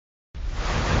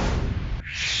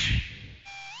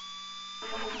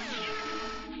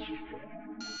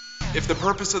If the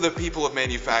purpose of the people of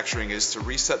manufacturing is to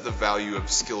reset the value of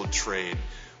skilled trade,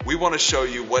 we want to show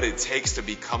you what it takes to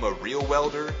become a real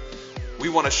welder. We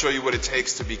want to show you what it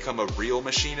takes to become a real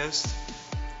machinist.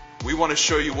 We want to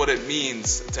show you what it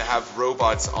means to have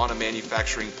robots on a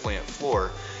manufacturing plant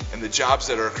floor and the jobs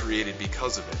that are created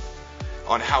because of it.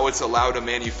 On how it's allowed a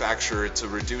manufacturer to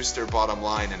reduce their bottom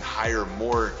line and hire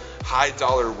more high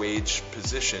dollar wage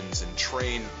positions and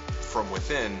train from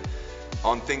within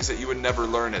on things that you would never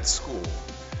learn at school.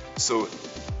 So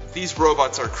these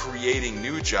robots are creating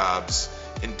new jobs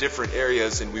in different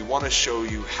areas, and we want to show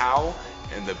you how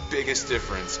and the biggest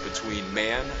difference between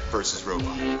man versus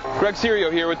robot. Greg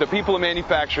Serio here with the people of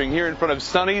manufacturing here in front of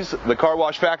Sonnys, the car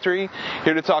wash factory,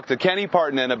 here to talk to Kenny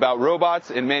Partanen about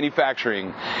robots in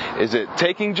manufacturing. Is it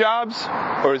taking jobs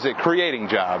or is it creating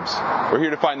jobs? We're here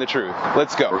to find the truth.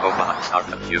 Let's go. Robots are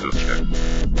the future.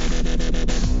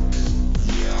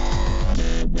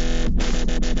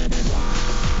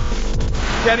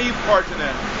 Kenny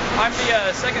Partanen. I'm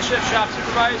the second shift shop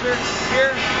supervisor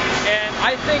here, and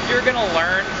I think you're going to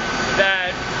learn that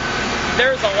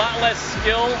there's a lot less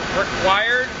skill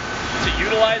required to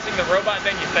utilizing the robot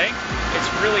than you think. It's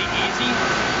really easy.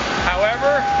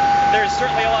 However, there's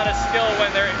certainly a lot of skill when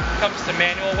it comes to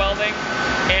manual welding,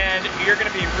 and you're going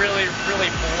to be really, really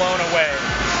blown away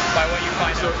by what you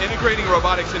find out. So integrating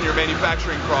robotics in your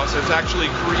manufacturing process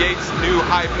actually creates new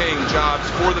high-paying jobs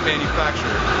for the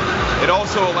manufacturer. It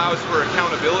also allows for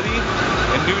accountability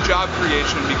and new job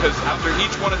creation, because after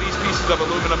each one of these pieces of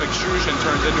aluminum extrusion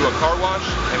turns into a car wash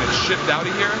and it's shipped out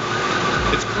of here,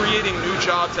 it's creating new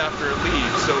jobs after it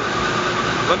leaves. So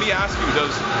let me ask you,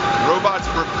 does robots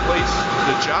replace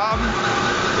the job,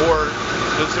 or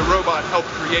does the robot help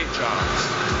create jobs?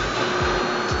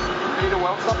 You need to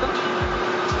weld something?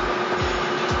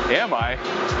 Am I?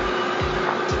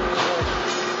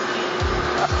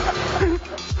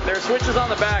 There are switches on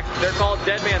the back. They're called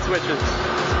Deadman switches.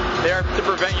 They are to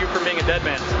prevent you from being a dead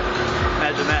man.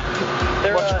 Imagine that.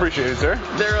 They're, Much appreciated, sir.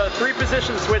 They're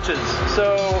 3-position switches.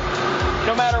 So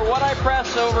no matter what I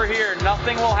press over here,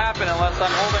 nothing will happen unless I'm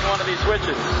holding one of these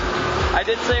switches. I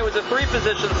did say it was a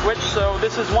 3-position switch, so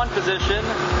this is 1 position.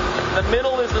 The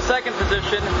middle is the 2nd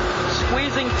position.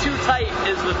 Squeezing too tight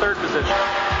is the 3rd position.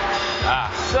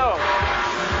 So,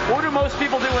 what do most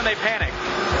people do when they panic?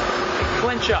 They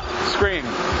clinch up. Scream.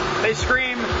 They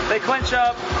scream, they clinch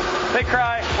up, they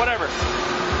cry, whatever.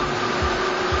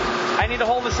 I need to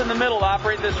hold this in the middle to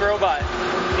operate this robot.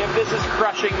 If this is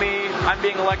crushing me, I'm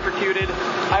being electrocuted,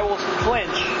 I will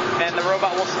clinch and the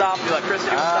robot will stop, the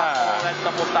electricity will stop, all that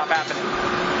stuff will stop happening.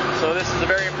 So this is a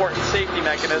very important safety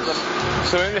mechanism.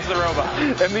 So in the robot.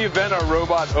 In the event our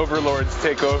robot overlords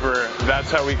take over, that's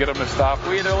how we get them to stop?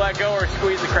 We either let go or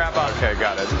squeeze the crap out of it. Okay,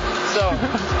 got it. So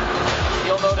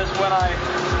you'll notice when I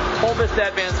hold this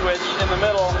Deadman switch in the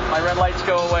middle, my red lights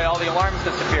go away, all the alarms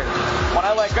disappear. When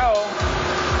I let go,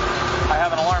 I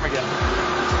have an alarm again.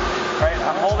 Right?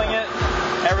 I'm holding it,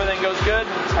 everything goes good.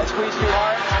 I squeeze too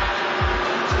hard,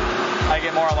 I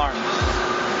get more alarms.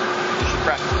 You should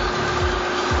practice.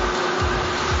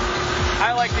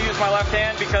 I like to use my left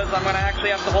hand because I'm going to actually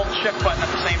have to hold the shift button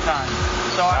at the same time.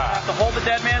 So I'm going to have to hold the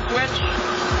Deadman switch,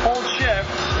 hold shift,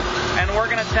 and we're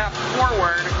going to tap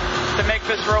forward to make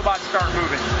this robot start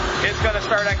moving. It's going to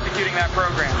start executing that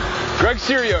program. Greg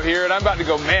Serio here, and I'm about to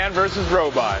go man versus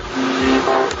robot.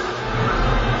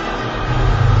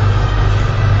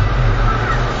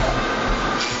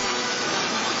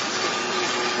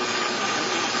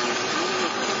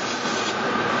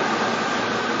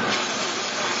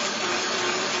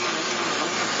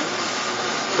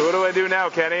 So what do I do now,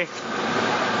 Kenny?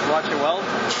 Watch it weld.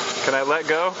 Can I let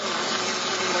go?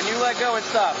 When you let go, it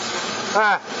stops.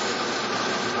 Ah!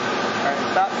 Alright,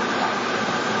 stop.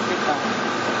 Good time.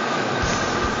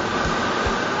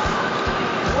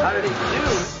 How did he do?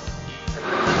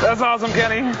 That's awesome,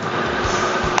 Kenny.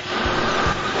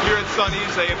 Here at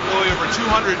Sonnys, they employ over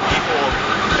 200 people,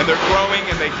 and they're growing,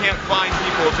 and they can't find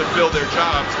people to fill their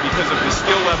jobs because of the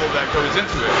skill level that goes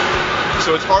into it.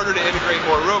 So it's harder to integrate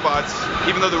more robots,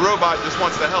 even though the robot just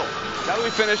wants to help. Now that we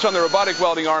finished on the robotic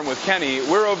welding arm with Kenny,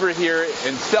 we're over here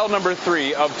in cell number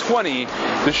 3 of 20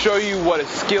 to show you what a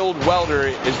skilled welder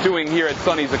is doing here at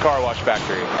Sonnys, the car wash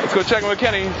factory. Let's go check in with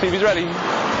Kenny, see if he's ready. You're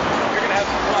going to have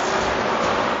some fun.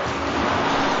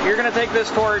 You're going to take this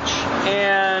torch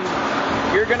and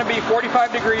you're going to be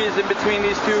 45 degrees in between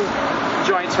these two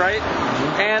joints, right?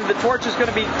 And the torch is going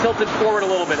to be tilted forward a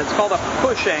little bit. It's called a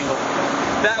push angle.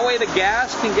 That way the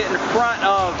gas can get in front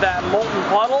of that molten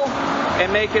puddle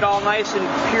and make it all nice and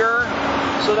pure,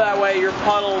 so that way your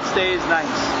puddle stays nice.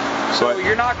 So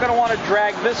you're not going to want to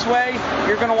drag this way,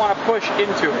 you're going to want to push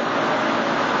into it.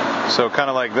 So kind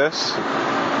of like this?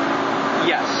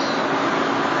 Yes.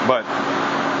 But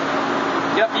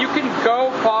yep, you can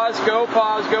go, pause, go,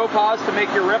 pause, go, pause to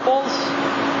make your ripples,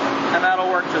 and that'll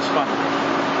work just fine.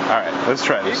 All right, let's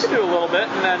try this. You can do a little bit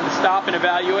and then stop and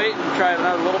evaluate and try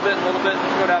another little bit,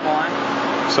 go down the line.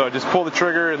 So just pull the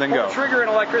trigger and then go. Pull the trigger and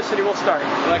electricity will start.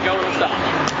 Let go and it'll stop.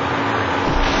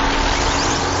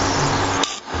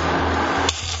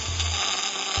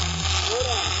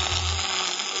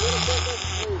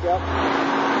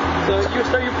 There you go.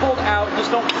 So you pulled out,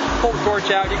 just don't pull the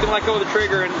torch out. You can let go of the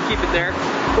trigger and keep it there.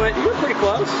 But you were pretty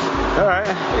close. All right.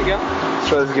 There you go. Let's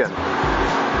try this again.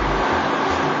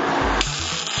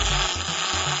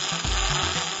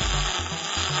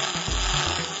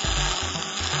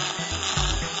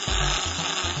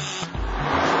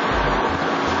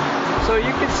 So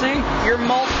you can see you're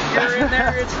in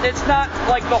there. It's not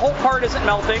like the whole part isn't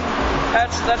melting.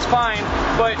 That's fine,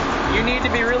 but you need to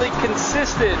be really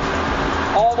consistent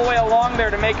all the way along there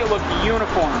to make it look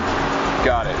uniform.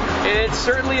 Got it. It's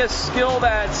certainly a skill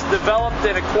that's developed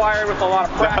and acquired with a lot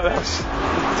of practice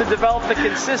to develop the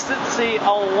consistency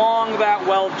along that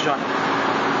weld joint.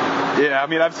 Yeah, I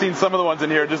mean, I've seen some of the ones in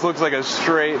here. It just looks like a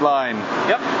straight line.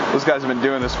 Yep. Those guys have been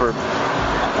doing this for, all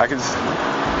right.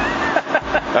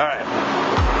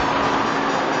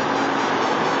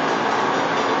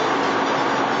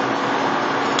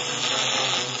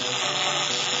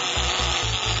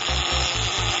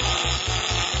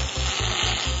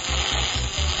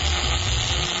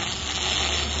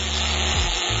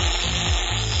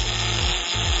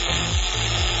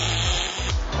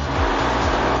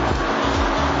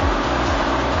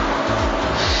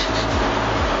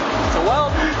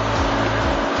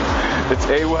 It's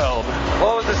a weld.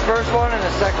 What was this first one and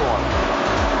the second one?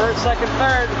 First, second,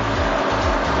 third.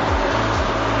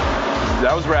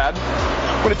 That was rad.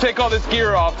 I'm going to take all this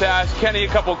gear off to ask Kenny a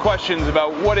couple questions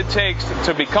about what it takes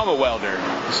to become a welder.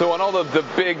 So on all of the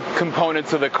big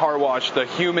components of the car wash, the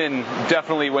human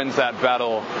definitely wins that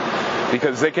battle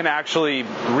because they can actually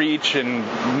reach and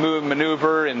move,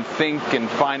 maneuver and think and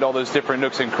find all those different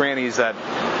nooks and crannies that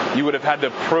you would have had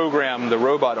to program the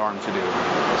robot arm to do.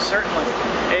 Certainly.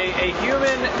 A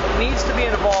human needs to be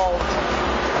involved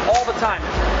all the time,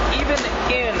 even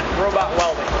in robot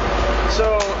welding.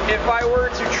 So if I were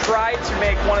to try to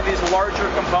make one of these larger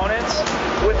components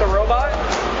with the robot,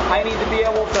 I need to be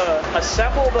able to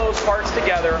assemble those parts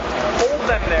together, hold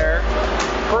them there,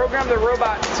 program the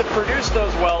robot to produce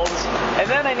those welds,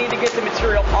 and then I need to get the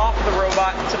material off the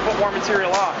robot to put more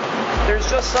material on. There's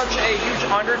just such a huge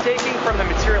undertaking from the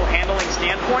material handling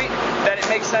standpoint that it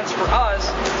makes sense for us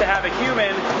to have a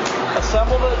human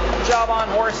assemble the job on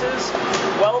horses,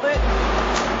 weld it,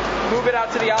 move it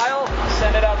out to the aisle,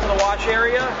 send it out to the wash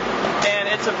area, and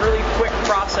it's a really quick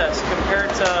process compared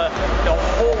to the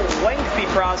whole lengthy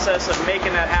process of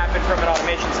making that happen from an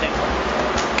automation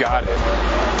standpoint. Got it.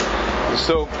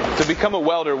 So to become a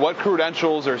welder, what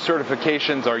credentials or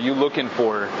certifications are you looking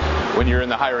for when you're in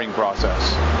the hiring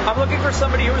process? I'm looking for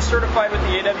somebody who is certified with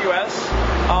the AWS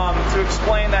to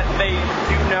explain that they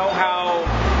do know how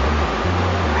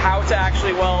to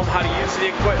actually weld, how to use the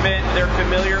equipment, they're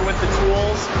familiar with the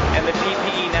tools and the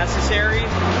PPE necessary.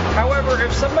 However,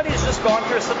 if somebody's just gone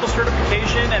through a simple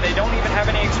certification and they don't even have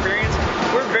any experience,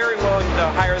 we're very willing to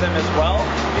hire them as well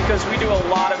because we do a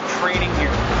lot of training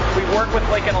here. We work with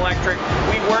Lincoln Electric,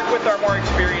 we work with our more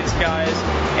experienced guys,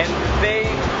 and they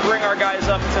bring our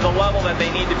guys up to the level that they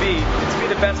need to be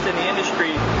the best in the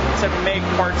industry to make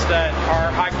parts that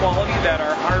are high quality, that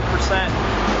are 100%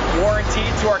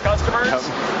 warranted to our customers,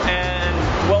 and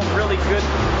well, really good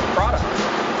product.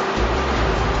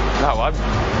 No, I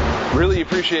really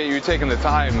appreciate you taking the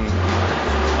time.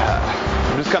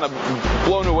 I'm just kind of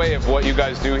blown away of what you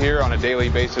guys do here on a daily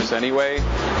basis anyway.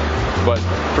 But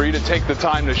for you to take the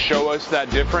time to show us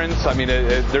that difference, I mean,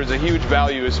 there's a huge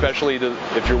value, especially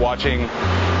if you're watching,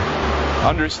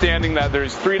 understanding that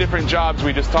there's 3 different jobs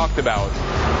we just talked about.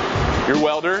 Your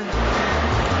welder,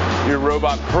 your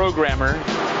robot programmer,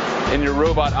 and your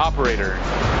robot operator,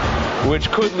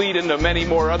 which could lead into many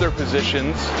more other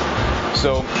positions.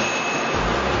 So,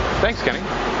 thanks, Kenny. You're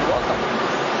welcome.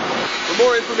 For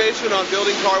more information on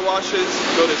building car washes,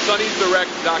 go to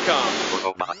sonnysdirect.com.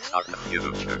 Robots are the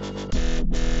future.